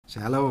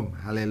Shalom,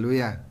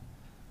 haleluya.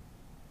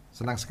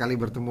 Senang sekali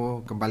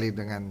bertemu kembali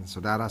dengan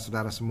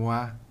saudara-saudara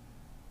semua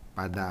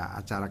pada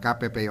acara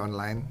KPPI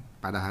Online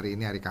pada hari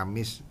ini, hari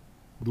Kamis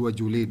 2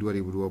 Juli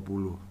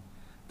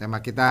 2020.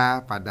 Tema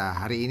kita pada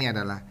hari ini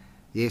adalah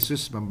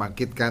Yesus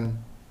membangkitkan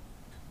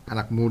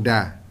anak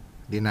muda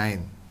di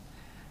Nain.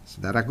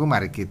 Saudaraku,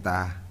 mari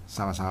kita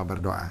sama-sama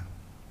berdoa.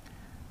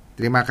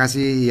 Terima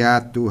kasih ya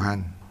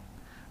Tuhan,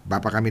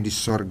 Bapa kami di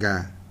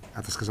sorga,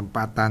 atas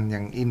kesempatan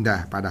yang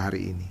indah pada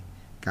hari ini.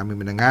 Kami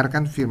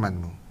mendengarkan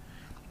firman-Mu.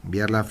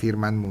 Biarlah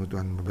firman-Mu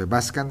Tuhan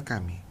membebaskan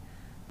kami,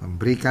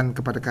 memberikan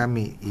kepada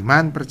kami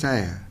iman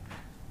percaya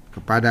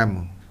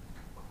kepadamu,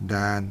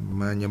 dan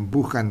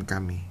menyembuhkan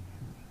kami,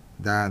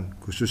 dan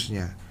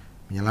khususnya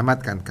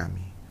menyelamatkan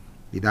kami.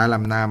 Di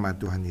dalam nama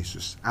Tuhan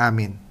Yesus.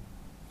 Amin.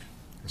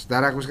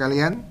 Saudaraku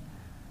sekalian,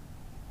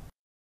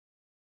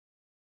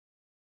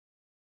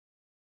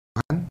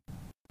 Tuhan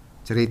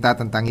cerita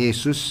tentang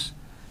Yesus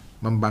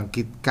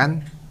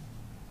membangkitkan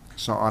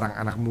seorang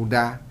anak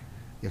muda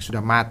yang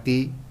sudah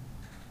mati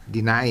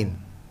di Nain.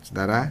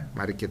 Saudara,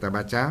 mari kita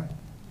baca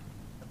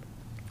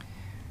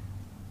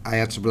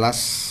ayat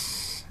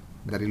 11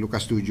 dari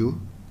Lukas 7.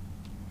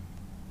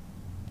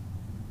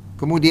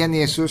 Kemudian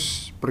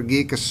Yesus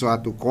pergi ke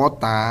suatu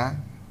kota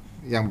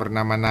yang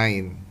bernama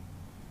Nain.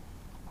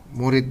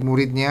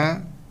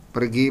 Murid-muridnya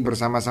pergi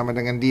bersama-sama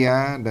dengan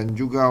dia, dan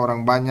juga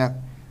orang banyak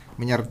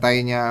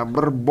menyertainya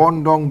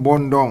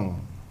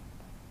berbondong-bondong.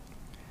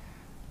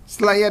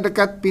 Setelah ia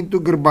dekat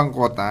pintu gerbang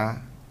kota,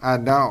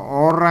 ada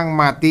orang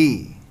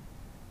mati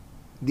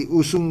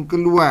diusung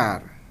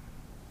keluar.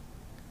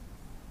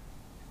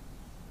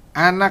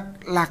 Anak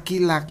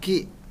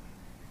laki-laki,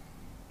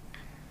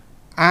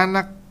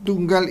 anak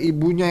tunggal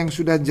ibunya yang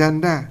sudah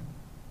janda.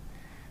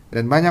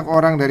 Dan banyak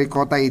orang dari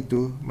kota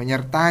itu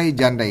menyertai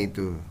janda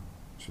itu.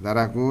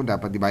 Saudaraku,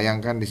 dapat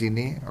dibayangkan di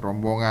sini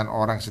rombongan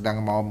orang sedang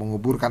mau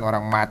menguburkan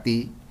orang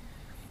mati,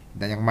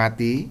 dan yang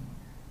mati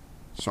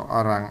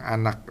seorang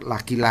anak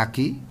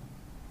laki-laki,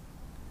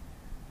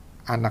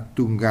 anak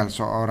tunggal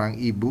seorang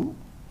ibu,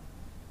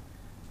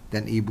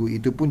 dan ibu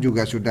itu pun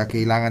juga sudah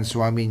kehilangan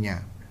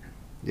suaminya.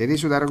 Jadi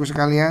saudaraku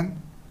sekalian,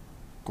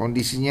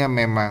 kondisinya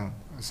memang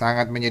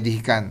sangat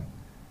menyedihkan.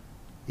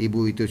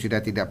 Ibu itu sudah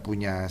tidak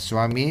punya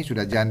suami,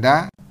 sudah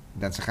janda,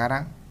 dan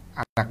sekarang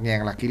anaknya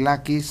yang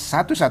laki-laki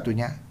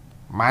satu-satunya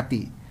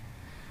mati.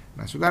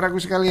 Nah, saudaraku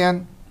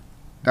sekalian,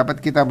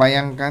 dapat kita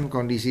bayangkan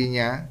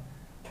kondisinya,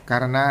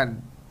 karena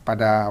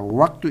pada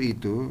waktu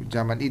itu,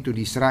 zaman itu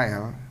di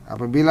Israel,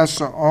 apabila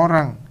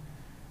seorang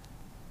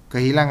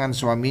kehilangan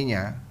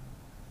suaminya,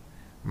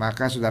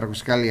 maka saudaraku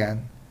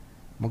sekalian,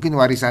 mungkin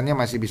warisannya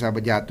masih bisa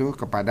berjatuh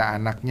kepada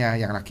anaknya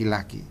yang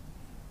laki-laki.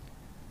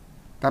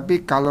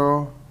 Tapi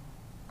kalau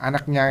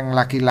anaknya yang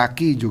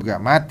laki-laki juga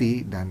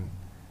mati dan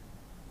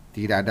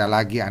tidak ada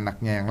lagi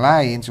anaknya yang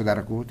lain,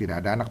 saudaraku,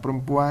 tidak ada anak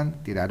perempuan,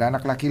 tidak ada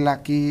anak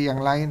laki-laki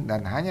yang lain,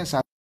 dan hanya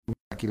satu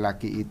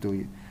laki-laki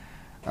itu,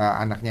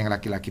 anaknya yang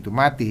laki-laki itu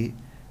mati,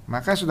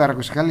 maka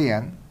saudaraku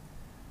sekalian,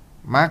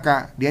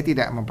 maka dia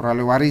tidak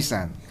memperoleh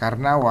warisan,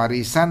 karena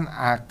warisan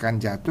akan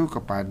jatuh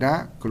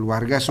kepada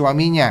keluarga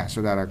suaminya,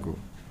 saudaraku.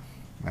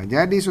 Nah,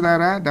 jadi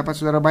saudara, dapat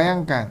saudara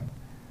bayangkan,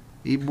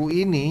 ibu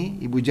ini,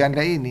 ibu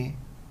janda ini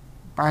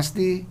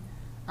pasti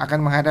akan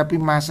menghadapi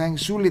masa yang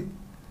sulit.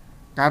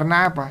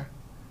 Karena apa?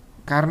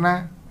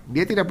 Karena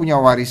dia tidak punya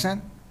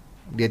warisan,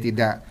 dia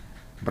tidak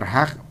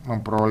berhak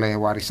memperoleh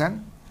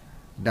warisan,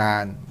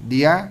 dan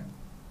dia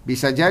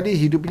bisa jadi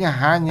hidupnya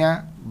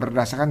hanya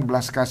berdasarkan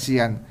belas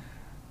kasihan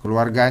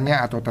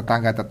keluarganya atau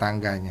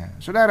tetangga-tetangganya.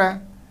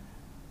 Saudara,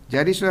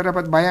 jadi saudara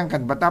dapat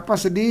bayangkan betapa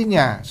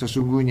sedihnya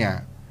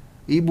sesungguhnya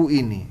ibu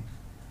ini.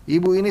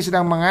 Ibu ini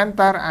sedang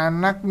mengantar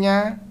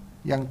anaknya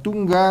yang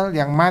tunggal,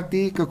 yang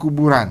mati, ke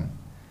kuburan.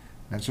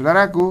 Dan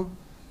saudaraku,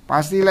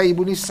 pastilah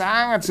ibu ini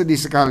sangat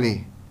sedih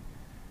sekali.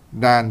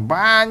 Dan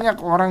banyak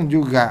orang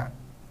juga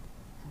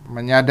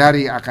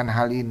menyadari akan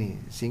hal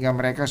ini, sehingga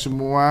mereka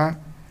semua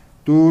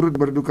turut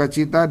berduka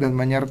cita dan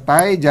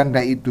menyertai janda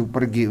itu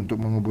pergi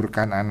untuk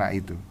menguburkan anak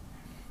itu.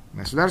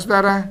 Nah,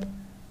 saudara-saudara,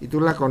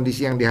 itulah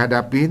kondisi yang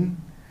dihadapin.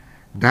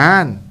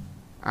 Dan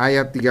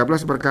ayat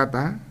 13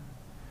 berkata,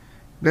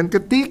 dan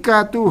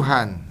ketika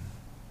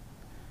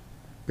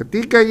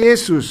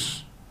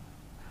Yesus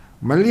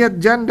melihat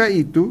janda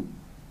itu,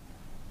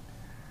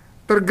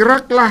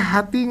 tergeraklah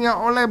hatinya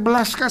oleh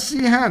belas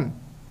kasihan.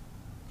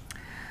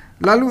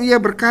 Lalu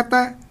ia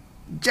berkata,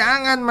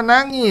 jangan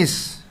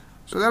menangis.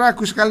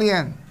 Saudaraku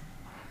sekalian,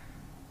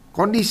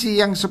 kondisi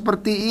yang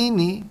seperti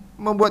ini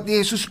membuat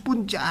Yesus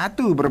pun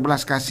jatuh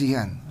berbelas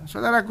kasihan.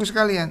 Saudaraku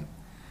sekalian,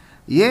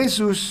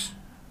 Yesus,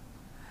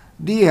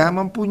 dia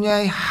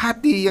mempunyai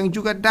hati yang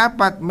juga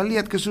dapat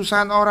melihat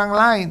kesusahan orang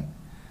lain.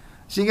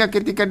 Sehingga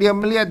ketika dia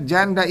melihat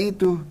janda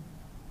itu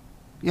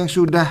yang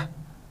sudah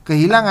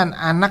kehilangan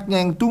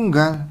anaknya yang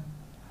tunggal,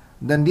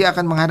 dan dia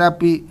akan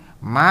menghadapi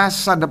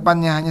masa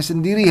depannya hanya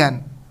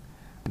sendirian,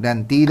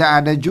 dan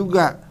tidak ada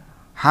juga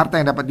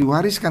harta yang dapat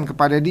diwariskan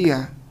kepada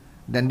dia,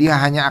 dan dia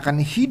hanya akan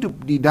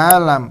hidup di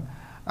dalam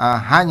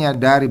hanya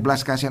dari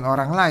belas kasihan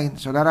orang lain.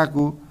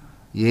 Saudaraku,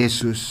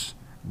 Yesus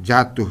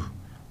jatuh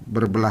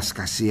berbelas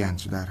kasihan,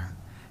 saudara.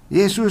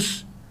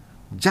 Yesus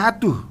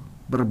jatuh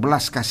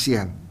berbelas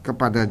kasihan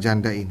kepada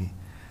janda ini.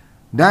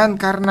 Dan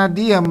karena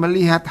dia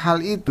melihat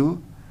hal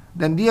itu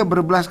dan dia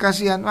berbelas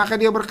kasihan, maka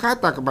dia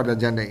berkata kepada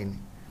janda ini,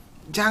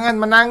 "Jangan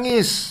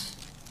menangis."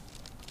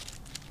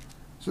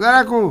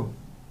 Saudaraku,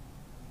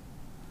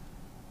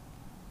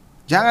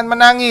 jangan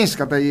menangis,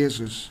 kata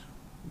Yesus.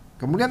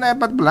 Kemudian ayat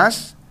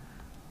 14,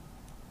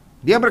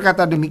 dia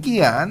berkata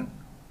demikian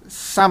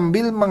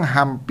sambil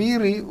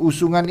menghampiri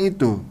usungan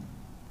itu.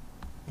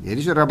 Jadi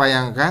saudara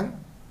bayangkan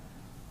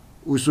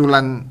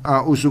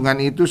usungan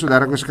itu,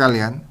 saudaraku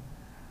sekalian,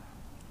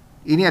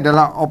 ini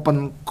adalah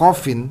open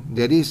coffin,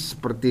 jadi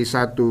seperti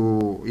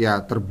satu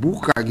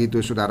terbuka gitu,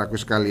 saudaraku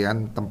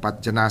sekalian,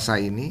 tempat jenazah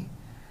ini.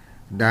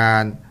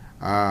 Dan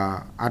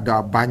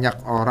ada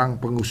banyak orang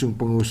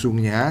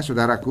pengusung-pengusungnya,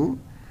 saudaraku.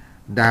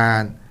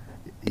 Dan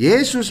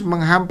Yesus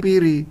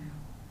menghampiri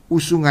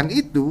usungan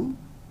itu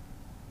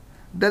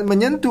dan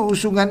menyentuh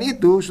usungan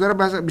itu.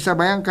 Saudara bisa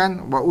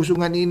bayangkan bahwa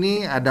usungan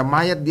ini ada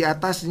mayat di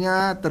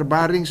atasnya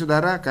terbaring,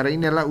 saudara, karena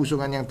ini adalah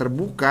usungan yang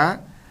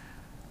terbuka,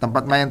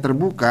 tempat mayat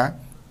terbuka.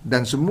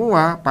 Dan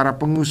semua para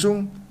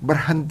pengusung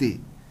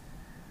berhenti.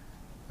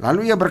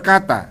 Lalu ia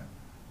berkata,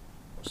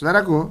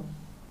 saudaraku,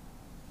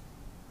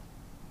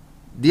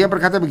 dia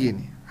berkata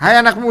begini, "Hai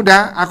anak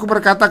muda, aku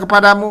berkata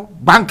kepadamu,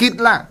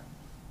 bangkitlah."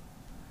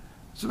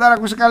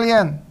 Saudaraku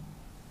sekalian,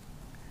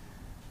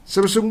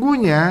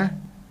 sesungguhnya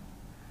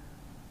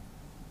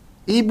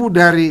ibu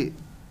dari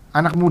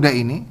anak muda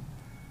ini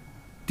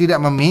tidak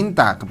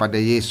meminta kepada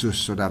Yesus,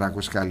 saudaraku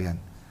sekalian.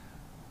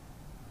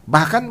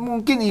 Bahkan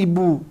mungkin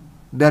ibu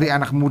dari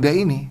anak muda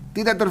ini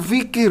tidak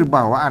terfikir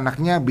bahwa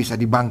anaknya bisa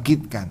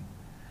dibangkitkan.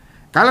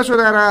 Kalau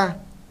saudara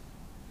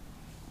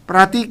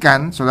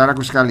perhatikan,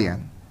 saudaraku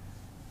sekalian,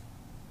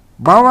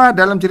 bahwa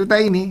dalam cerita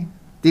ini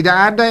tidak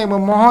ada yang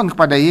memohon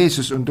kepada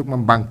Yesus untuk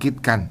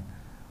membangkitkan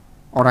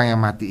orang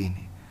yang mati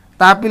ini.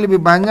 Tapi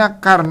lebih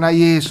banyak karena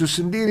Yesus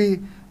sendiri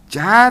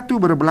jatuh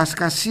berbelas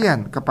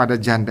kasihan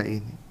kepada janda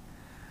ini.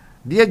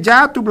 Dia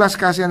jatuh belas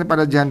kasihan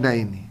kepada janda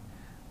ini,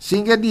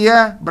 sehingga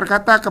dia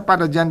berkata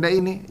kepada janda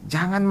ini,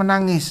 "Jangan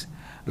menangis."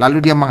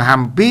 Lalu dia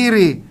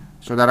menghampiri,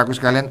 saudaraku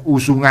sekalian,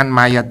 usungan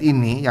mayat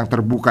ini yang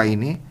terbuka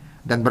ini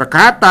dan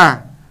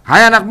berkata,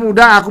 "Hai anak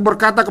muda, aku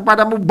berkata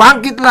kepadamu,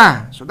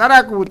 bangkitlah."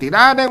 Saudaraku,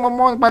 tidak ada yang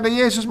memohon pada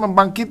Yesus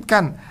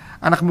membangkitkan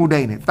anak muda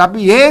ini.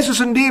 Tapi Yesus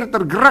sendiri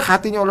tergerak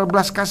hatinya oleh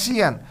belas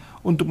kasihan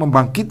untuk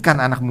membangkitkan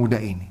anak muda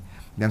ini.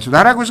 Dan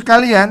saudaraku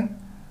sekalian,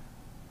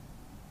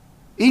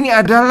 ini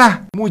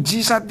adalah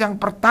mujizat yang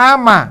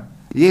pertama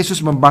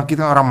Yesus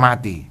membangkitkan orang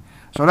mati.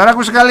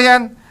 Saudaraku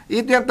sekalian,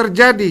 itu yang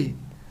terjadi.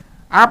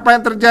 Apa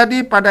yang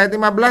terjadi pada ayat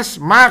 15?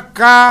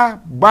 Maka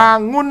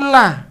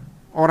bangunlah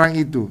orang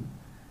itu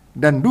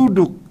dan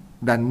duduk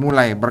dan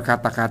mulai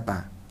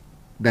berkata-kata.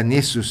 Dan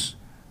Yesus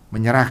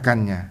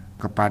menyerahkannya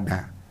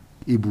kepada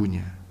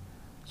ibunya.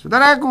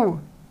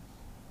 Saudaraku,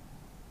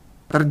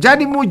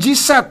 terjadi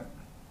mujizat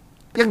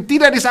yang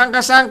tidak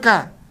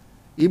disangka-sangka.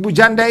 Ibu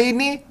janda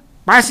ini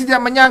pasti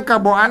tidak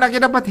menyangka bahwa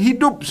anaknya dapat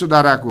hidup,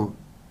 saudaraku.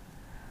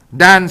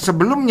 Dan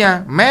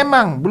sebelumnya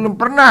memang belum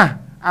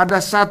pernah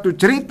ada satu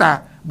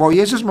cerita bahwa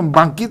Yesus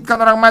membangkitkan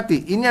orang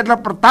mati. Ini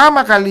adalah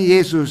pertama kali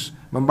Yesus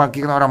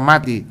membangkitkan orang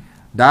mati.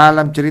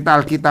 Dalam cerita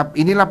Alkitab,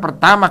 inilah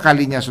pertama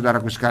kalinya,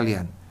 saudaraku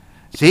sekalian.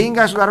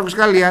 Sehingga saudaraku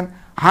sekalian,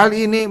 hal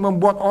ini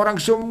membuat orang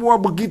semua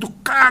begitu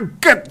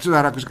kaget,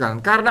 saudaraku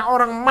sekalian. Karena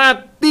orang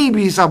mati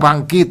bisa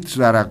bangkit,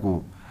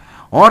 saudaraku.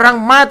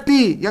 Orang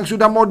mati yang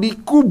sudah mau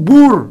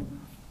dikubur,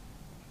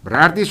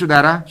 berarti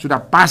saudara, sudah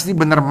pasti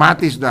benar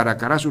mati, saudara.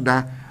 Karena sudah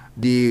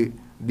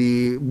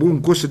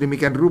dibungkus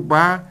sedemikian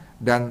rupa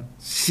dan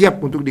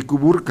siap untuk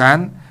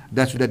dikuburkan,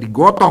 dan sudah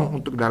digotong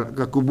untuk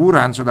ke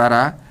kuburan,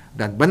 saudara.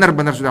 Dan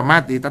benar-benar sudah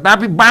mati,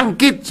 tetapi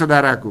bangkit,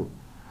 saudaraku.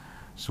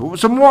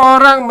 Semua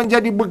orang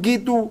menjadi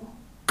begitu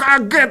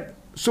kaget,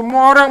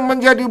 semua orang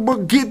menjadi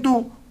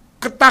begitu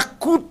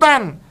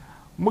ketakutan,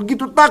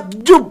 begitu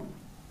takjub,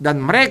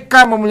 dan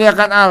mereka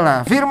memuliakan Allah.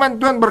 Firman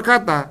Tuhan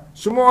berkata,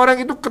 semua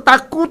orang itu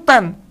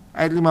ketakutan,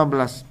 ayat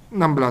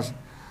 16.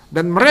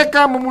 Dan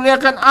mereka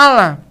memuliakan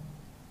Allah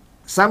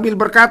sambil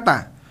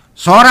berkata,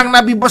 "Seorang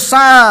nabi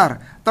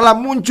besar telah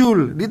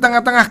muncul di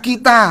tengah-tengah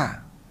kita,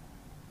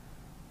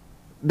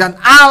 dan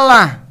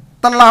Allah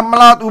telah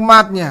melawat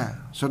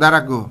umatnya."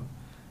 Saudaraku,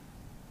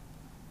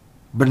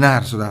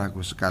 benar, saudaraku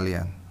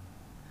sekalian,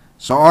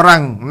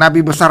 seorang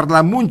nabi besar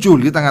telah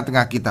muncul di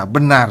tengah-tengah kita.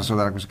 Benar,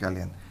 saudaraku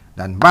sekalian.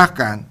 Dan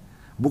bahkan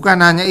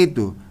bukan hanya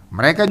itu,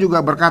 mereka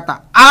juga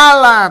berkata,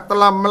 Allah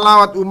telah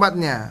melawat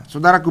umatnya.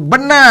 Saudaraku,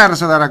 benar,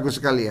 saudaraku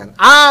sekalian,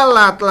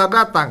 Allah telah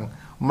datang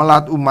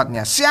melawat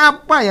umatnya.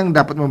 Siapa yang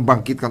dapat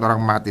membangkitkan orang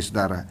mati,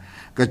 saudara?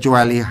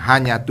 Kecuali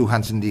hanya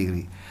Tuhan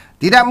sendiri.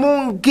 Tidak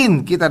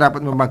mungkin kita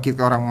dapat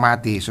membangkitkan orang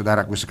mati,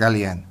 saudaraku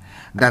sekalian.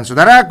 Dan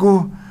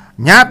saudaraku,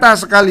 nyata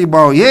sekali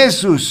bahwa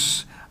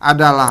Yesus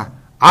adalah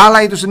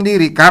Allah itu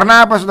sendiri.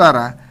 Karena apa,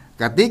 saudara?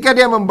 Ketika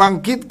dia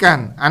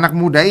membangkitkan anak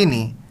muda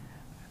ini,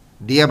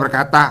 dia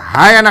berkata,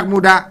 "Hai anak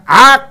muda,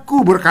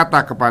 aku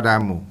berkata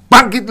kepadamu,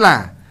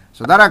 bangkitlah.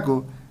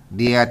 Saudaraku,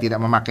 dia tidak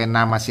memakai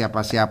nama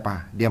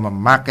siapa-siapa, dia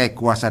memakai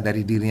kuasa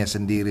dari dirinya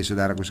sendiri,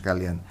 saudaraku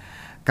sekalian.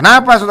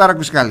 Kenapa,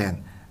 saudaraku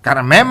sekalian?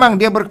 Karena memang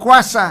dia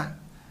berkuasa,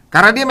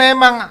 karena dia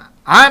memang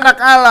anak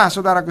Allah,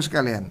 saudaraku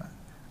sekalian.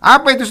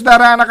 Apa itu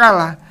saudara anak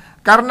Allah?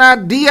 Karena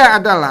dia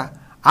adalah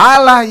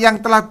Allah yang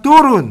telah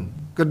turun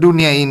ke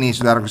dunia ini,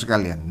 saudaraku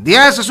sekalian.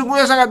 Dia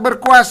sesungguhnya sangat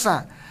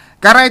berkuasa.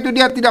 Karena itu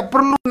dia tidak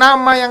perlu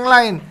nama yang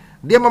lain.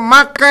 Dia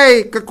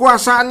memakai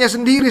kekuasaannya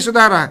sendiri,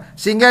 saudara.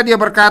 Sehingga dia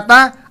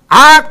berkata,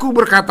 aku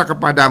berkata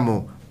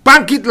kepadamu,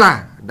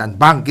 bangkitlah. Dan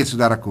bangkit,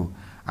 saudaraku,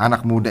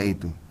 anak muda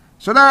itu.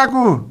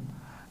 Saudaraku,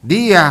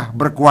 dia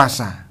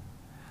berkuasa.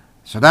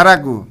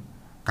 Saudaraku,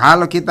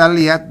 kalau kita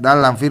lihat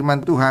dalam firman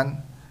Tuhan,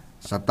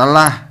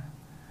 setelah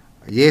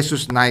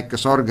Yesus naik ke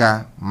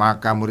sorga,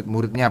 maka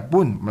murid-muridnya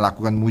pun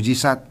melakukan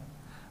mujizat.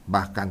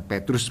 Bahkan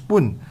Petrus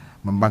pun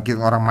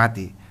membangkitkan orang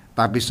mati.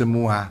 Tapi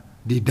semua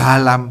di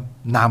dalam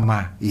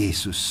nama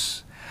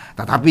Yesus.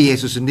 Tetapi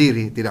Yesus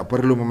sendiri tidak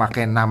perlu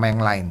memakai nama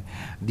yang lain.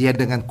 Dia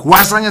dengan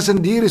kuasanya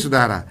sendiri,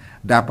 saudara,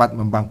 dapat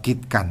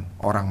membangkitkan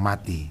orang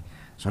mati.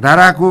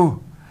 Saudaraku,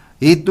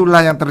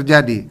 itulah yang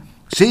terjadi.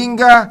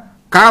 Sehingga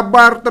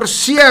kabar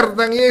tersiar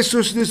tentang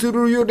Yesus di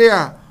seluruh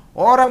Yudea.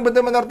 Orang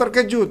benar-benar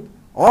terkejut.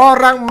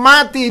 Orang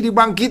mati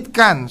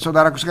dibangkitkan,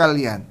 saudaraku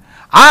sekalian.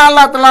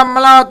 Allah telah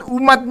melawat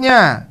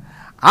umatnya.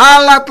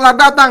 Allah telah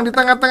datang di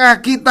tengah-tengah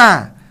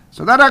kita.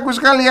 Saudaraku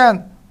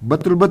sekalian,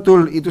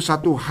 betul-betul itu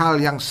satu hal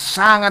yang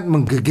sangat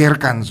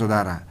menggegerkan,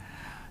 saudara.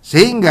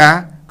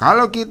 Sehingga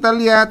kalau kita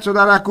lihat,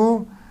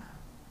 saudaraku,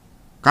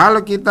 kalau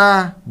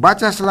kita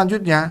baca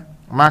selanjutnya,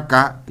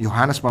 maka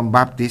Yohanes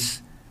Pembaptis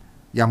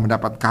yang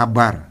mendapat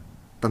kabar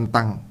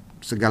tentang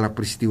segala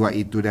peristiwa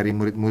itu dari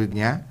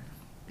murid-muridnya,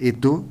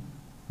 itu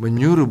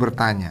menyuruh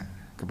bertanya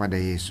kepada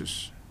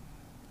Yesus,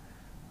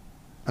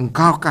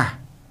 engkaukah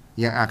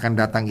yang akan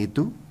datang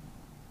itu?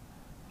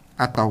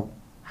 Atau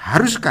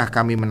haruskah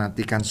kami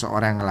menantikan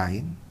seorang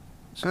lain?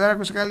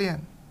 Saudaraku sekalian,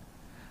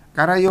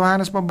 karena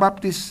Yohanes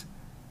Pembaptis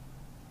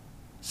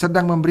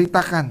sedang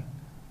memberitakan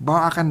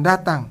bahwa akan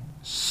datang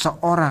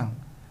seorang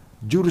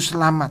juru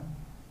selamat,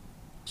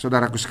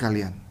 saudaraku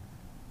sekalian.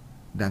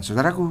 Dan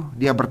saudaraku,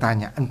 dia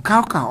bertanya,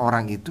 engkaukah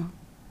orang itu?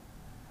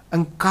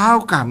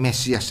 Engkaukah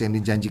Mesias yang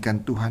dijanjikan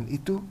Tuhan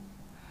itu?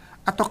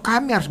 Atau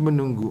kami harus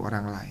menunggu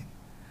orang lain?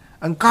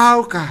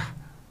 Engkaukah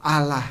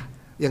Allah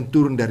yang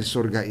turun dari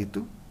surga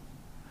itu?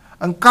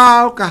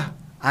 Engkaukah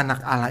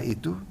anak Allah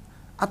itu?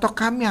 Atau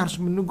kami harus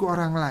menunggu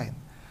orang lain?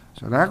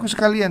 Saudaraku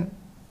sekalian,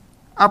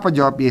 apa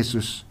jawab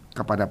Yesus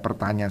kepada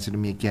pertanyaan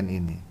sedemikian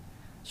ini?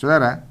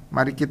 Saudara,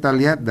 mari kita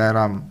lihat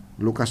dalam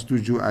Lukas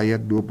 7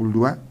 ayat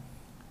 22.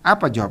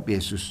 Apa jawab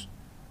Yesus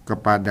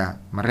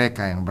kepada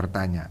mereka yang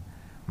bertanya?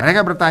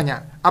 Mereka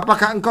bertanya,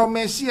 apakah engkau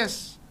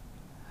Mesias?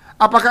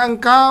 Apakah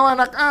engkau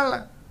anak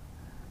Allah?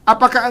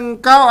 Apakah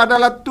engkau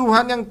adalah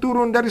Tuhan yang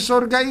turun dari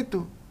sorga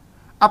itu?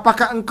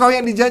 Apakah engkau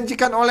yang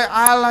dijanjikan oleh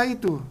Allah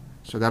itu?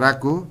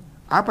 Saudaraku,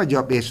 apa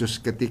jawab Yesus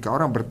ketika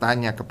orang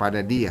bertanya kepada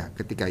dia,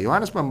 ketika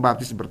Yohanes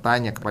Pembaptis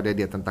bertanya kepada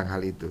dia tentang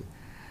hal itu?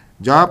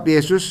 Jawab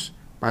Yesus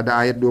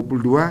pada ayat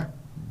 22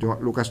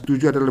 Lukas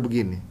 7 adalah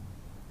begini.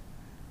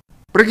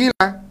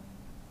 Pergilah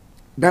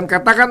dan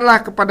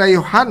katakanlah kepada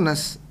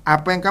Yohanes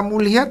apa yang kamu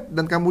lihat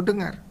dan kamu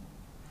dengar.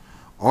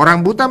 Orang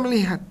buta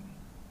melihat,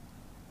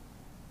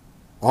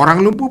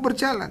 orang lumpuh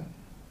berjalan,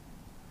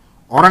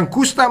 orang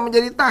kusta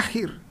menjadi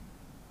tahir,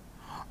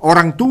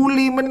 orang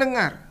tuli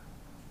mendengar,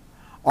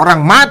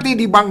 orang mati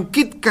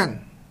dibangkitkan.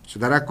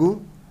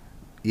 Saudaraku,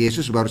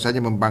 Yesus baru saja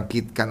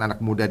membangkitkan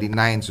anak muda di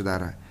Nain,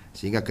 saudara.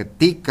 Sehingga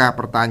ketika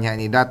pertanyaan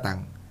ini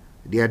datang,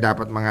 dia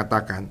dapat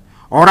mengatakan,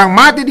 orang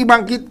mati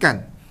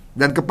dibangkitkan,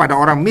 dan kepada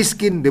orang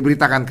miskin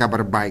diberitakan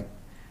kabar baik.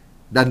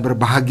 Dan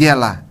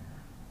berbahagialah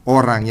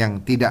orang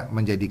yang tidak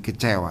menjadi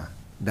kecewa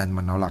dan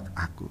menolak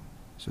aku.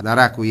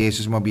 Saudaraku,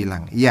 Yesus mau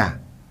bilang, ya,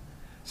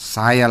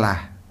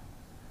 sayalah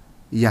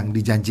yang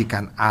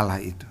dijanjikan Allah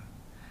itu.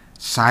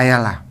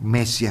 Sayalah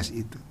Mesias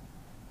itu.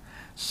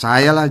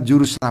 Sayalah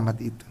juru selamat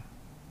itu.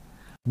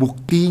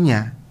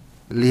 Buktinya,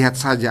 lihat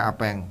saja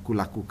apa yang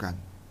kulakukan.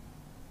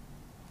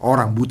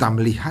 Orang buta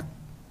melihat,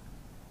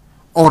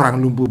 orang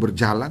lumpuh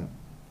berjalan,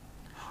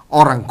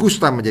 orang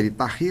kusta menjadi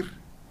tahir,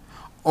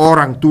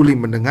 orang tuli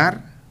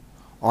mendengar,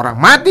 orang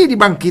mati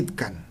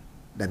dibangkitkan,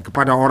 dan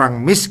kepada orang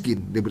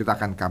miskin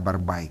diberitakan kabar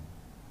baik.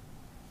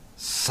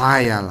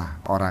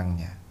 Sayalah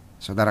orangnya.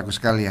 Saudaraku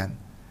sekalian,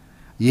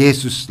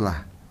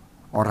 Yesuslah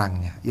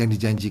orangnya yang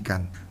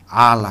dijanjikan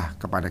Allah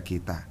kepada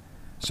kita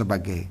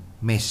sebagai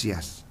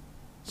Mesias,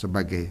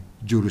 sebagai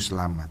juru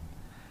selamat.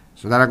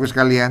 Saudaraku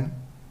sekalian,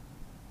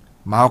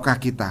 maukah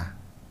kita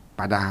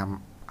pada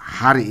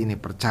hari ini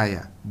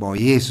percaya bahwa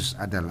Yesus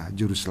adalah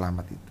juru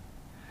selamat itu?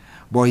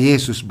 Bahwa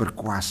Yesus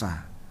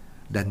berkuasa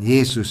dan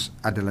Yesus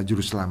adalah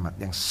juru selamat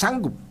yang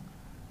sanggup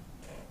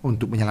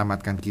untuk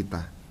menyelamatkan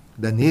kita.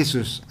 Dan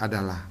Yesus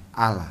adalah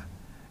Allah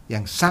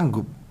yang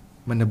sanggup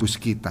menebus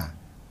kita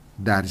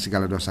dari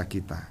segala dosa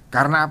kita.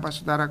 Karena apa,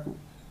 saudaraku?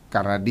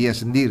 Karena dia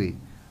sendiri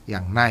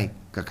yang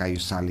naik ke kayu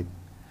salib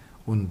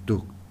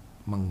untuk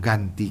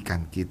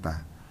menggantikan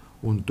kita,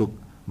 untuk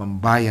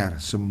membayar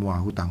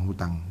semua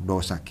hutang-hutang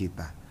dosa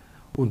kita,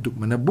 untuk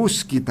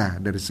menebus kita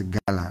dari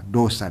segala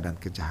dosa dan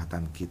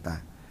kejahatan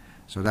kita.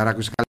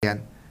 Saudaraku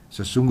sekalian,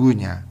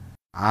 sesungguhnya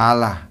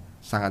Allah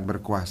sangat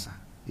berkuasa.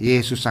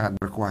 Yesus sangat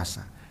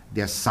berkuasa.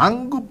 Dia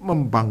sanggup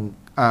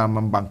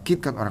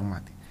membangkitkan orang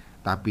mati.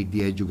 Tapi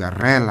dia juga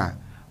rela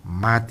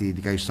mati di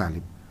kayu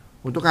salib.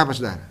 Untuk apa,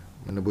 saudara?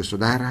 Menebus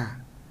saudara,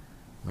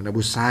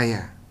 menebus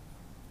saya,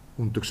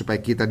 untuk supaya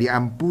kita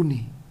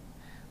diampuni,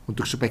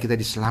 untuk supaya kita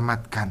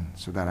diselamatkan,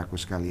 saudaraku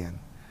sekalian,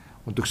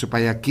 untuk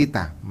supaya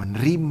kita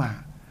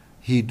menerima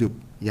hidup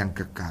yang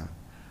kekal.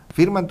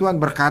 Firman Tuhan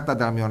berkata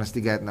dalam Yohanes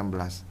 3 ayat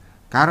 16,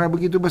 karena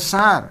begitu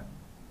besar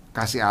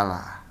kasih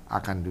Allah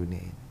akan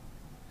dunia ini,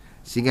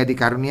 sehingga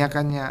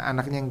dikaruniakannya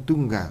anaknya yang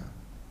tunggal,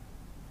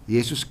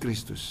 Yesus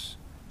Kristus,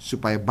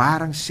 supaya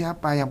barang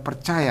siapa yang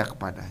percaya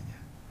kepadanya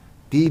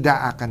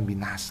tidak akan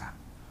binasa,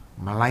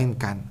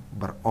 melainkan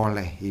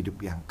beroleh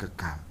hidup yang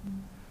kekal.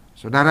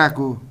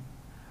 Saudaraku,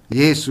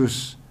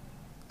 Yesus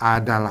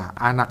adalah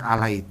anak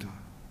Allah itu.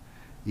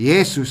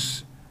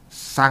 Yesus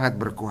sangat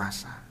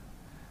berkuasa.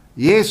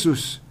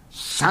 Yesus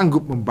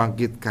sanggup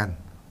membangkitkan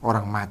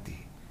orang mati.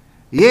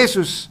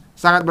 Yesus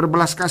sangat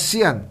berbelas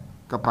kasihan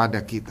kepada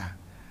kita.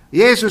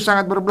 Yesus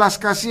sangat berbelas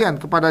kasihan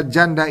kepada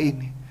janda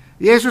ini.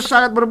 Yesus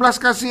sangat berbelas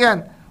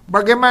kasihan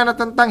bagaimana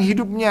tentang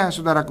hidupnya,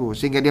 saudaraku,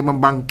 sehingga dia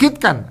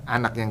membangkitkan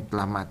anak yang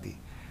telah mati.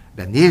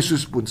 Dan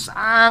Yesus pun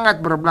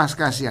sangat berbelas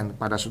kasihan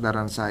kepada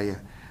saudara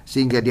saya,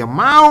 sehingga dia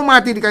mau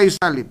mati di kayu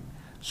salib.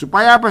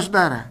 Supaya apa,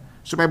 saudara?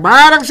 Supaya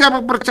barang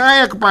siapa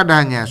percaya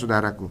kepadanya,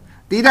 saudaraku,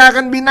 tidak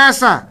akan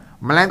binasa,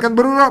 melainkan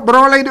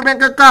beroleh hidup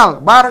yang kekal.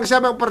 Barang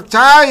siapa yang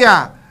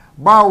percaya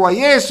bahwa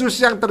Yesus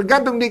yang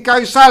tergantung di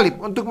kayu salib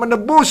untuk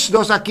menebus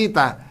dosa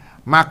kita,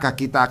 maka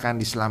kita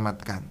akan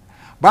diselamatkan.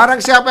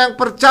 Barang siapa yang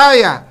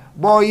percaya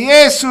bahwa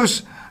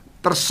Yesus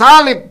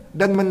tersalib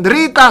dan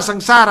menderita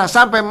sengsara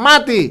sampai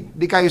mati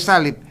di kayu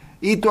salib,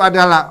 itu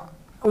adalah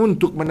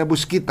untuk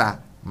menebus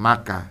kita,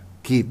 maka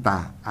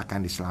kita akan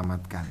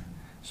diselamatkan.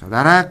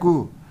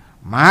 Saudaraku,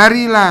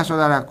 marilah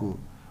saudaraku,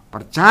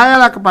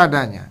 percayalah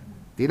kepadanya.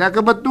 Tidak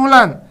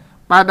kebetulan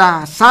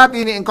pada saat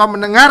ini engkau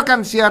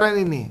mendengarkan siaran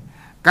ini,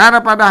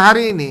 karena pada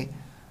hari ini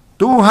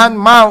Tuhan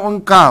mau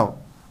engkau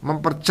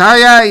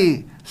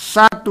mempercayai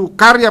satu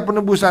karya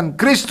penebusan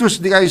Kristus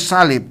di kayu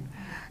salib.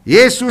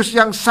 Yesus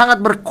yang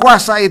sangat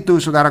berkuasa itu,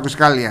 saudaraku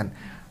sekalian,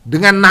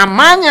 dengan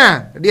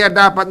namanya dia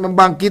dapat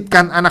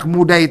membangkitkan anak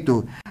muda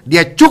itu.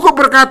 Dia cukup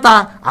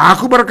berkata,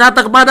 aku berkata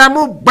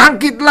kepadamu,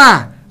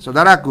 bangkitlah.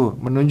 Saudaraku,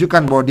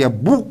 menunjukkan bahwa dia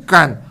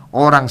bukan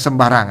orang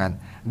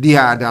sembarangan.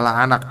 Dia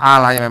adalah anak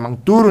Allah yang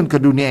memang turun ke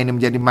dunia ini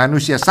menjadi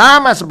manusia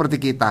sama seperti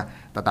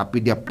kita,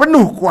 tetapi dia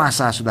penuh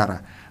kuasa,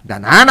 saudara.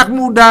 Dan anak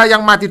muda yang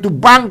mati itu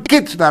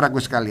bangkit,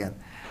 saudaraku sekalian.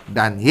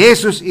 Dan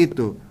Yesus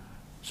itu,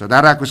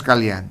 saudaraku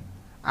sekalian,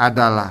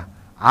 adalah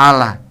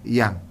Allah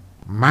yang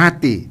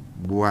mati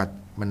buat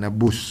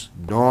menebus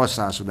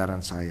dosa saudara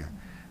saya.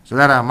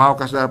 Saudara,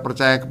 maukah saudara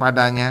percaya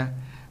kepadanya?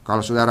 Kalau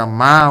saudara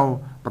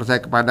mau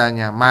percaya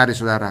kepadanya, mari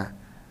saudara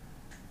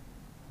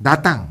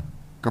datang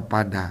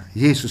kepada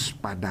Yesus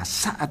pada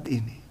saat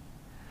ini.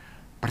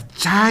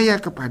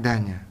 Percaya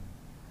kepadanya.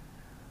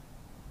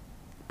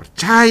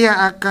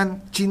 Percaya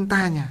akan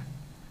cintanya.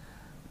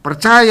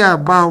 Percaya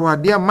bahwa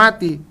dia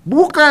mati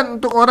bukan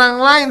untuk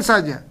orang lain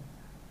saja,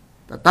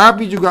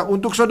 tetapi juga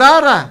untuk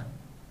saudara.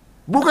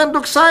 Bukan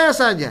untuk saya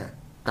saja,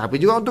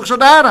 tapi juga untuk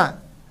saudara.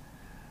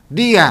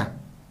 Dia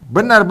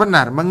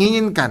benar-benar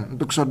menginginkan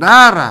untuk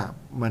saudara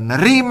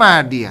menerima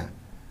dia,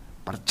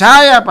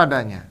 percaya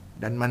padanya,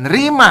 dan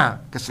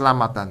menerima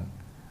keselamatan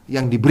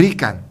yang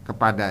diberikan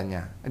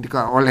kepadanya,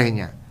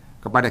 olehnya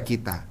kepada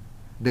kita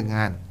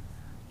dengan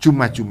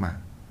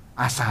cuma-cuma,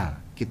 asal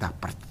kita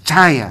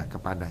percaya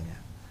kepadanya.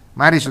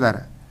 Mari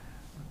saudara,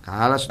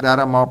 kalau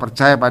saudara mau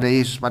percaya pada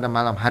Yesus pada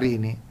malam hari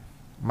ini,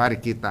 mari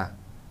kita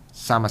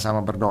sama-sama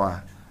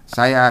berdoa.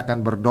 Saya akan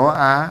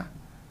berdoa,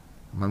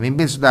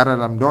 memimpin saudara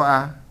dalam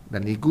doa,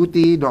 dan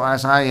ikuti doa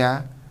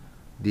saya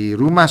di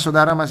rumah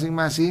saudara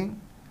masing-masing.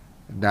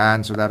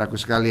 Dan saudaraku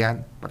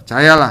sekalian,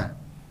 percayalah,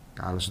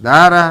 kalau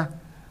saudara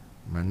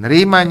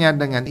menerimanya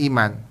dengan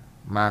iman,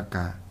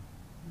 maka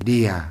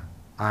dia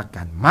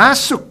akan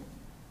masuk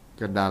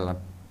ke dalam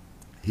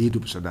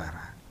hidup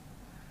saudara.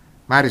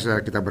 Mari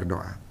saudara kita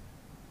berdoa.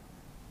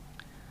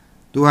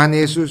 Tuhan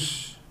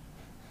Yesus,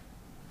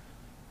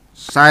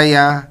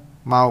 saya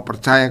mau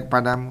percaya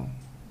kepadamu.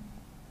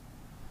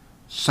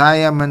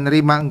 Saya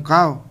menerima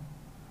Engkau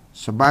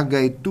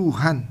sebagai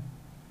Tuhan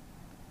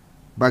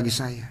bagi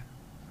saya,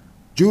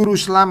 Juru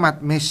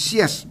Selamat,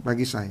 Mesias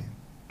bagi saya.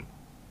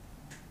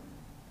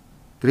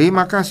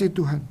 Terima kasih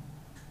Tuhan,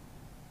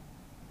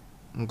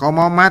 Engkau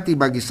mau mati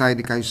bagi saya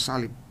di kayu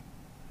salib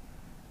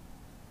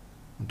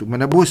untuk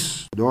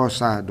menebus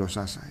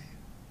dosa-dosa saya.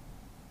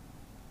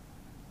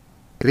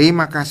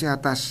 Terima kasih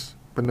atas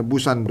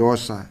penebusan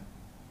dosa.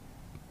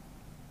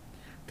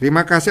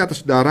 Terima kasih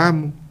atas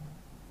darah-Mu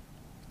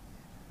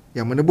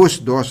yang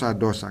menebus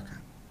dosa-dosa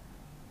kami.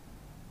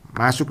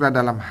 Masuklah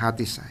dalam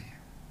hati saya.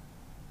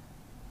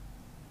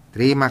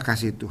 Terima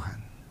kasih Tuhan.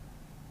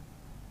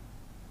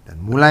 Dan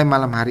mulai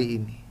malam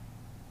hari ini,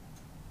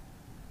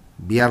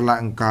 biarlah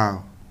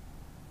Engkau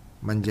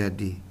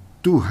menjadi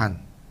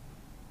Tuhan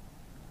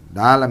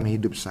dalam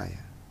hidup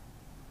saya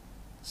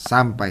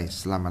sampai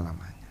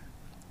selama-lamanya.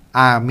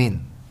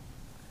 Amin.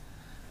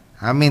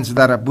 Amin,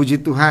 saudara.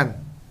 Puji Tuhan.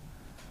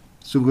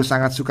 Sungguh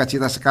sangat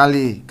sukacita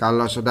sekali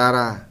kalau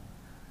saudara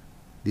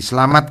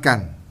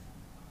diselamatkan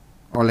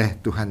oleh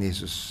Tuhan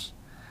Yesus,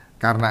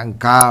 karena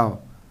engkau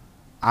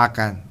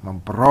akan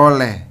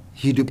memperoleh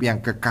hidup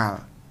yang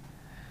kekal.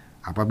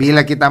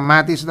 Apabila kita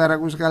mati,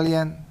 saudaraku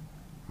sekalian,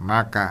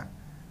 maka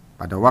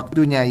pada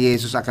waktunya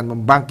Yesus akan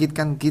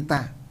membangkitkan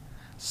kita,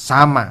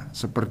 sama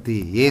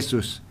seperti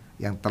Yesus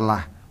yang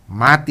telah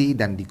mati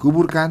dan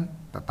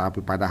dikuburkan, tetapi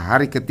pada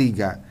hari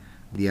ketiga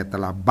Dia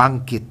telah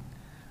bangkit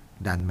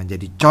dan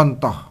menjadi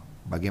contoh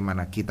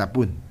bagaimana kita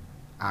pun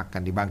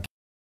akan dibangkit.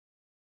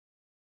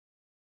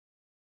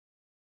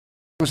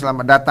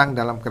 Selamat datang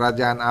dalam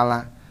kerajaan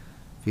Allah.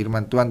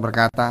 Firman Tuhan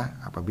berkata,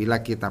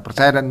 apabila kita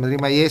percaya dan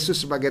menerima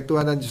Yesus sebagai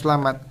Tuhan dan Juru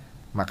Selamat,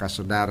 maka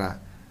saudara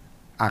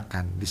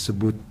akan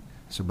disebut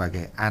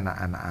sebagai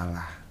anak-anak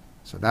Allah.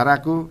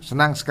 Saudaraku,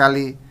 senang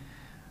sekali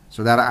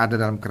saudara ada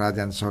dalam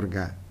kerajaan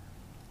sorga.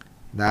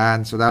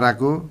 Dan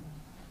saudaraku,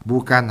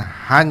 bukan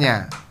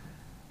hanya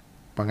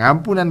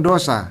pengampunan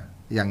dosa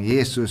yang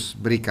Yesus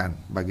berikan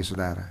bagi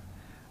saudara,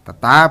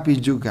 tetapi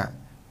juga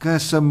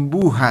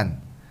kesembuhan.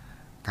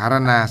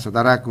 Karena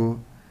saudaraku,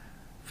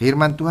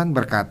 firman Tuhan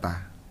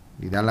berkata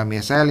di dalam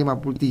Yesaya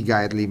 53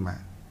 ayat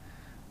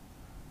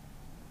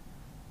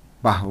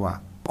 5,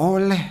 bahwa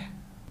oleh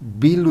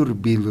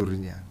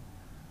bilur-bilurnya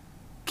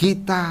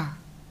kita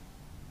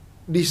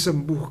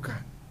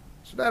disembuhkan.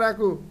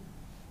 Saudaraku,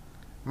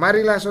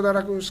 marilah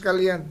saudaraku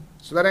sekalian,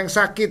 saudara yang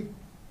sakit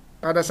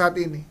pada saat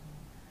ini,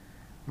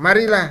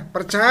 marilah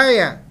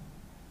percaya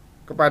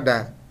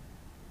kepada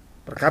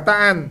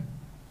perkataan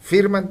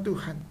firman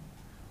Tuhan,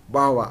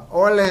 bahwa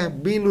oleh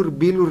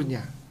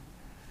bilur-bilurnya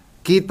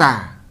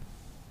kita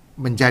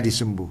menjadi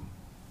sembuh.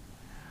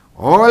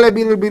 Oleh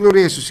bilur-bilur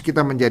Yesus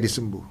kita menjadi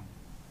sembuh.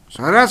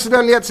 Saudara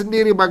sudah lihat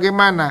sendiri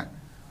bagaimana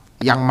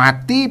yang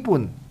mati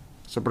pun,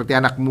 seperti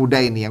anak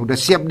muda ini yang sudah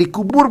siap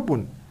dikubur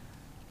pun,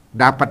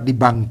 dapat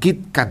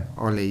dibangkitkan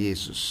oleh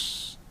Yesus.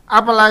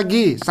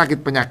 Apalagi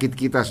sakit penyakit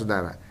kita,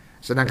 saudara.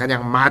 Sedangkan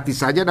yang mati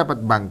saja dapat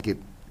bangkit.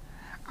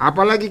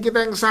 Apalagi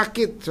kita yang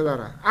sakit,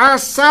 saudara.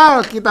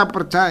 Asal kita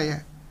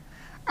percaya.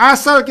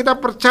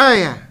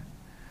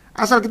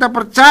 Asal kita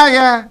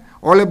percaya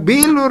oleh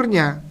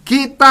bilurnya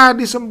kita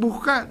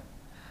disembuhkan.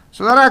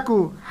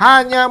 Saudaraku,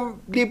 hanya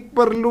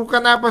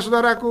diperlukan apa,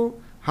 saudaraku?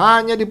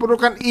 Hanya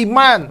diperlukan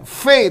iman,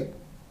 faith.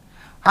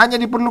 Hanya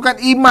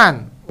diperlukan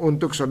iman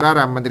untuk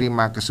saudara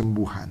menerima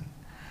kesembuhan.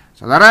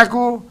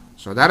 Saudaraku,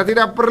 saudara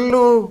tidak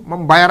perlu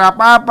membayar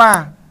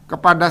apa-apa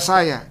kepada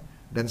saya,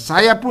 dan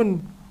saya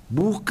pun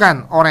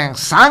bukan orang yang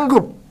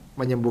sanggup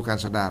menyembuhkan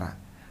saudara.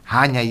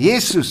 Hanya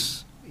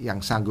Yesus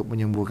yang sanggup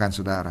menyembuhkan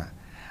saudara.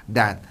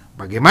 Dan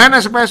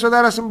bagaimana supaya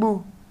saudara sembuh?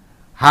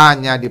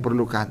 Hanya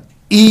diperlukan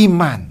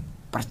iman,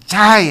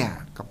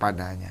 percaya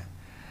kepadanya.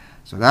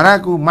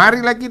 Saudaraku,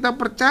 marilah kita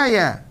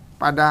percaya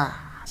pada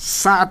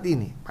saat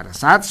ini, pada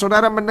saat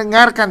saudara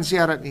mendengarkan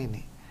siaran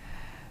ini.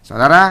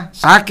 Saudara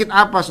sakit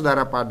apa,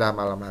 saudara, pada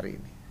malam hari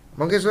ini?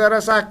 Mungkin saudara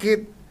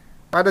sakit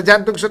pada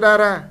jantung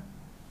saudara.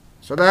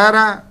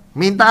 Saudara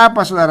minta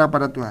apa, saudara,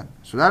 pada Tuhan?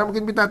 Saudara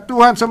mungkin minta,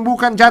 Tuhan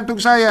sembuhkan jantung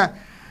saya.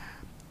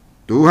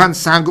 Tuhan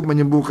sanggup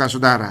menyembuhkan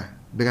saudara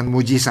dengan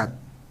mujizat.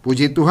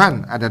 Puji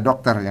Tuhan, ada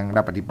dokter yang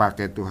dapat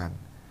dipakai Tuhan.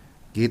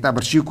 Kita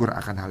bersyukur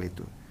akan hal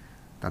itu.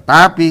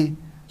 Tetapi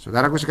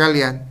saudaraku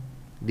sekalian,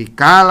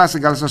 dikala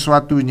segala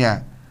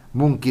sesuatunya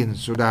mungkin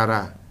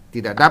saudara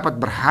tidak dapat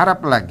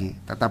berharap lagi,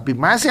 tetapi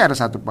masih ada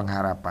satu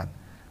pengharapan.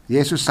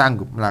 Yesus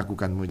sanggup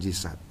melakukan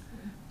mujizat.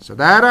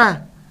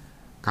 Saudara,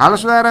 kalau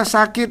saudara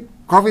sakit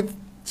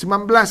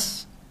COVID-19,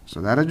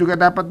 saudara juga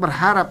dapat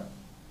berharap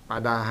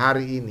pada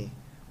hari ini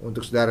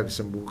untuk saudara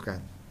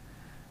disembuhkan.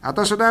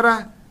 Atau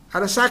saudara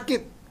ada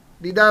sakit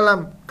di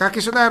dalam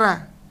kaki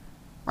saudara,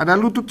 pada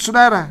lutut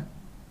saudara,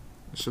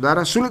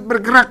 saudara sulit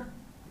bergerak,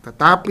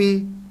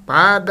 tetapi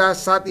pada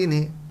saat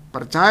ini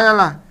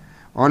percayalah,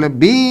 oleh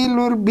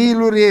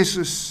bilur-bilur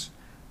Yesus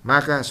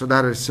maka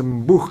saudara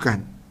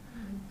disembuhkan.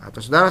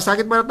 Atau saudara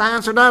sakit pada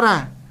tangan saudara,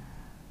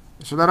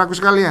 saudaraku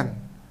sekalian,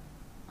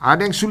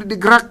 ada yang sulit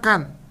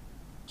digerakkan,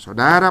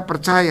 saudara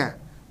percaya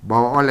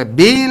bahwa oleh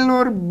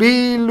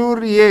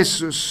bilur-bilur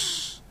Yesus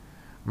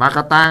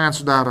maka tangan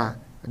saudara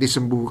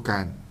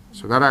disembuhkan.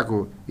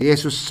 Saudaraku,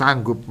 Yesus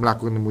sanggup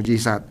melakukan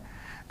mujizat.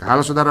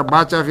 Kalau saudara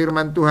baca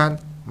firman Tuhan,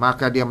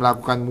 maka dia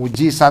melakukan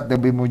mujizat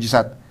demi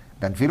mujizat.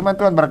 Dan firman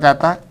Tuhan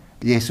berkata,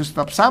 Yesus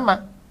tetap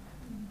sama,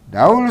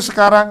 dahulu,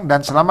 sekarang,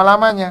 dan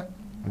selama-lamanya.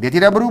 Dia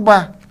tidak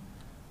berubah.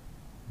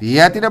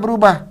 Dia tidak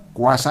berubah.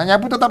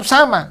 Kuasanya pun tetap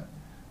sama.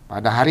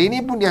 Pada hari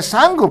ini pun dia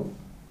sanggup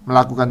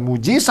melakukan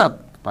mujizat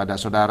pada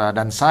saudara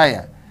dan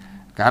saya.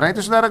 Karena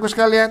itu saudaraku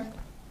sekalian,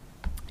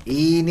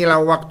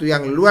 inilah waktu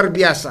yang luar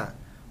biasa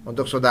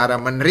untuk saudara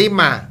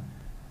menerima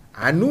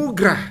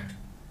anugerah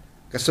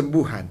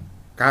kesembuhan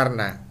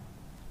karena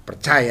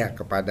percaya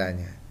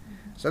kepadanya.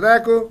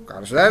 Saudaraku,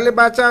 kalau saudara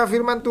baca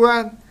firman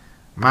Tuhan,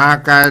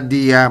 maka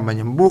dia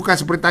menyembuhkan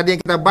seperti tadi yang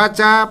kita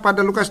baca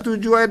pada Lukas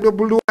 7 ayat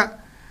 22,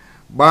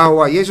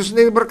 bahwa Yesus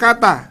sendiri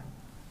berkata,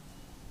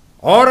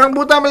 orang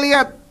buta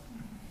melihat,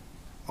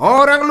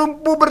 orang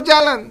lumpuh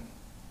berjalan,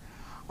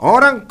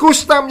 orang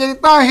kusta menjadi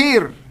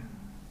tahir,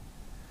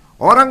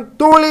 orang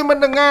tuli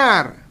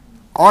mendengar,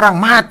 orang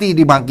mati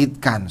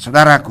dibangkitkan.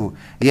 Saudaraku,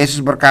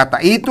 Yesus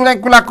berkata, itulah yang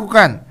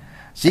kulakukan.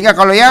 Sehingga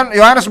kalau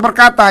Yohanes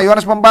berkata,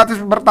 Yohanes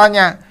Pembaptis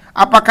bertanya,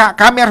 apakah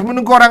kami harus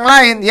menunggu orang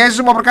lain? Yesus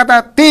mau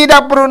berkata,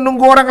 tidak perlu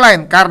menunggu orang lain,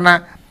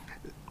 karena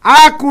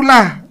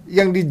akulah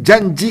yang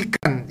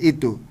dijanjikan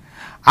itu.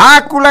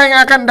 Akulah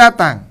yang akan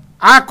datang.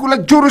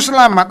 Akulah juru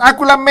selamat,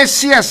 akulah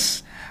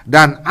Mesias,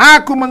 dan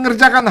aku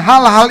mengerjakan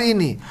hal-hal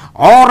ini.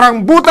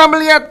 Orang buta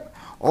melihat,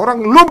 orang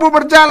lumpuh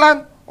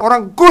berjalan,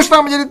 orang kusta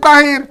menjadi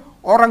tahir,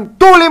 orang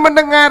tuli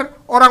mendengar,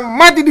 orang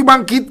mati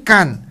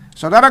dibangkitkan.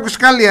 Saudaraku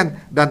sekalian,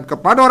 dan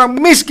kepada orang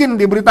miskin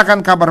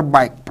diberitakan kabar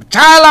baik.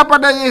 Percayalah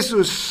pada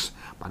Yesus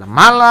pada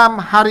malam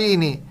hari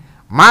ini.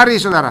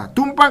 Mari saudara,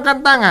 tumpangkan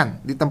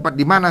tangan di tempat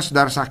di mana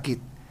saudara sakit.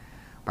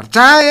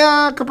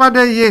 Percaya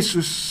kepada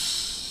Yesus.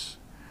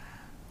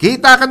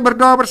 Kita akan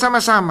berdoa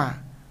bersama-sama.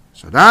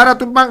 Saudara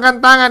tumpangkan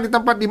tangan di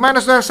tempat di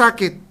mana saudara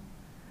sakit.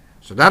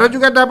 Saudara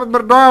juga dapat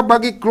berdoa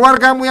bagi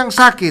keluargamu yang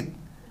sakit.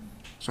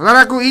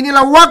 Saudaraku,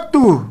 inilah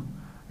waktu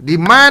di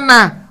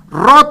mana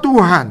Roh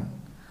Tuhan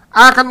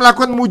akan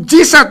melakukan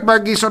mujizat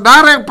bagi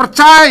saudara yang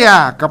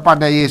percaya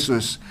kepada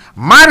Yesus.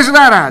 Mari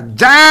saudara,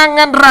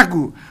 jangan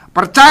ragu.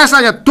 Percaya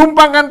saja,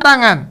 tumpangkan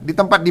tangan di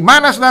tempat di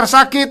mana saudara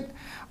sakit.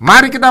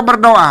 Mari kita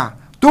berdoa.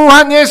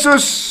 Tuhan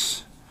Yesus,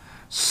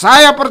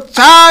 saya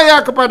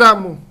percaya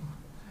kepadamu.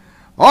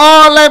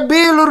 Oleh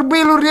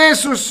bilur-bilur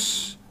Yesus,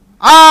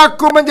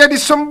 aku menjadi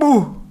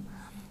sembuh.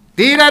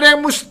 Tidak ada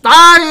yang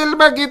mustahil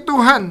bagi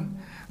Tuhan,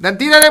 dan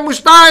tidak ada yang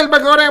mustahil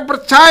bagi orang yang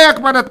percaya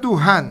kepada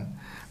Tuhan.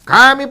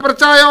 Kami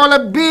percaya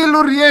oleh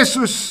bilur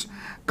Yesus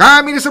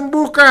kami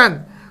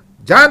disembuhkan.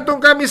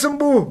 Jantung kami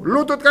sembuh,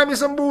 lutut kami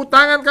sembuh,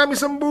 tangan kami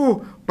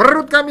sembuh,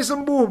 perut kami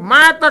sembuh,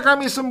 mata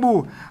kami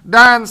sembuh.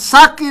 Dan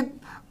sakit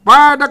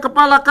pada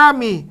kepala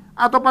kami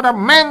atau pada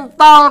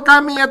mental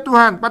kami ya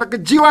Tuhan, pada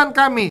kejiwaan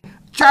kami,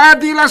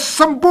 jadilah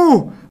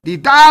sembuh di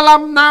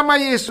dalam nama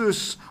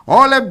Yesus.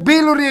 Oleh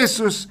bilur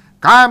Yesus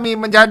kami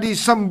menjadi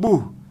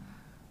sembuh.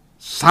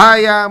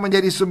 Saya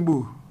menjadi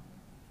sembuh.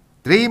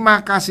 Terima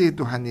kasih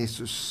Tuhan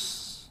Yesus.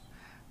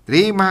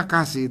 Terima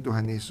kasih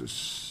Tuhan Yesus.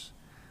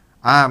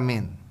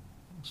 Amin.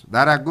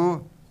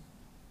 Saudaraku,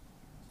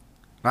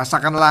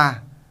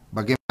 rasakanlah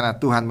bagaimana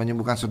Tuhan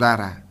menyembuhkan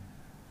saudara.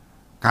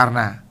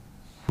 Karena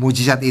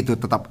mujizat itu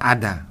tetap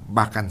ada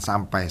bahkan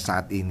sampai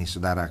saat ini,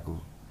 saudaraku.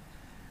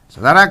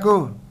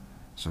 Saudaraku,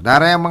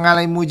 saudara yang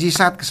mengalami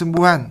mujizat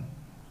kesembuhan,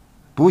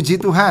 puji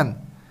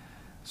Tuhan.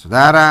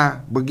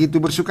 Saudara begitu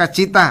bersuka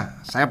cita.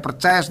 Saya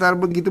percaya saudara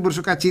begitu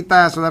bersuka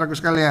cita, saudaraku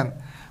sekalian,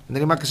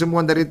 menerima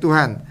kesembuhan dari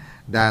Tuhan.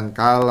 Dan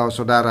kalau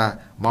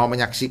saudara mau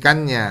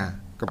menyaksikannya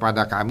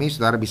kepada kami,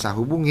 saudara bisa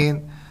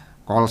hubungin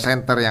call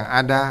center yang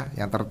ada,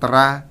 yang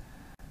tertera,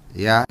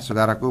 ya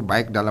saudaraku,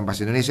 baik dalam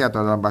bahasa Indonesia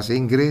atau dalam bahasa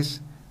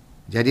Inggris.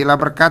 Jadilah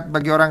berkat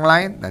bagi orang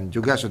lain, dan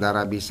juga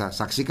saudara bisa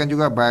saksikan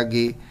juga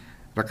bagi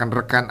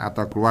rekan-rekan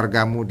atau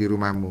keluargamu di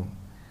rumahmu.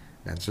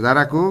 Dan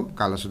saudaraku,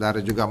 kalau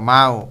saudara juga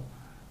mau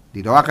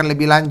didoakan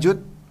lebih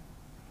lanjut,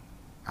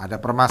 ada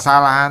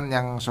permasalahan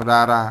yang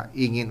saudara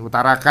ingin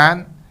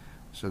utarakan,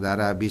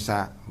 saudara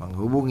bisa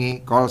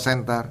menghubungi call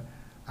center.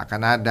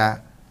 Akan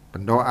ada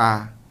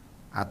pendoa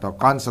atau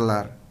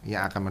konselor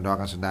yang akan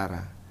mendoakan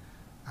saudara.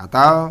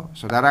 Atau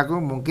saudaraku,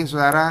 mungkin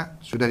saudara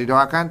sudah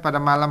didoakan pada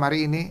malam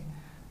hari ini,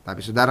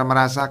 tapi saudara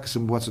merasa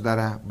kesembuhan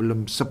saudara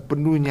belum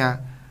sepenuhnya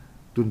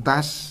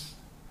tuntas,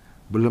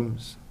 belum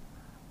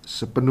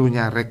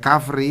sepenuhnya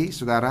recovery,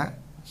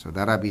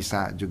 saudara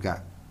bisa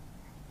juga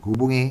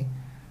hubungi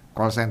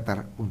call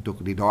center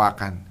untuk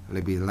didoakan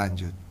lebih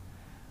lanjut.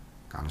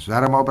 Kalau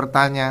saudara mau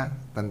bertanya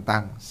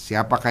tentang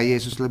siapakah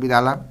Yesus lebih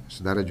dalam,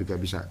 saudara juga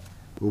bisa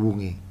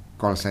hubungi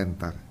call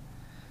center.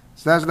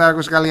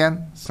 Saudara-saudaraku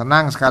sekalian,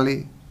 senang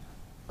sekali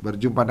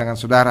berjumpa dengan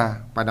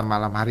saudara pada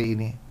malam hari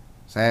ini.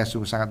 Saya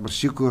sungguh sangat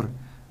bersyukur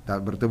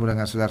dapat bertemu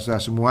dengan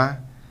saudara-saudara semua.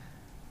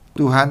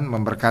 Tuhan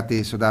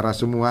memberkati saudara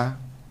semua,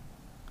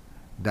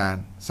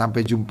 dan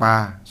sampai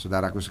jumpa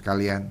saudaraku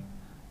sekalian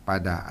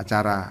pada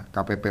acara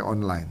KPP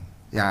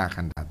online yang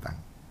akan datang.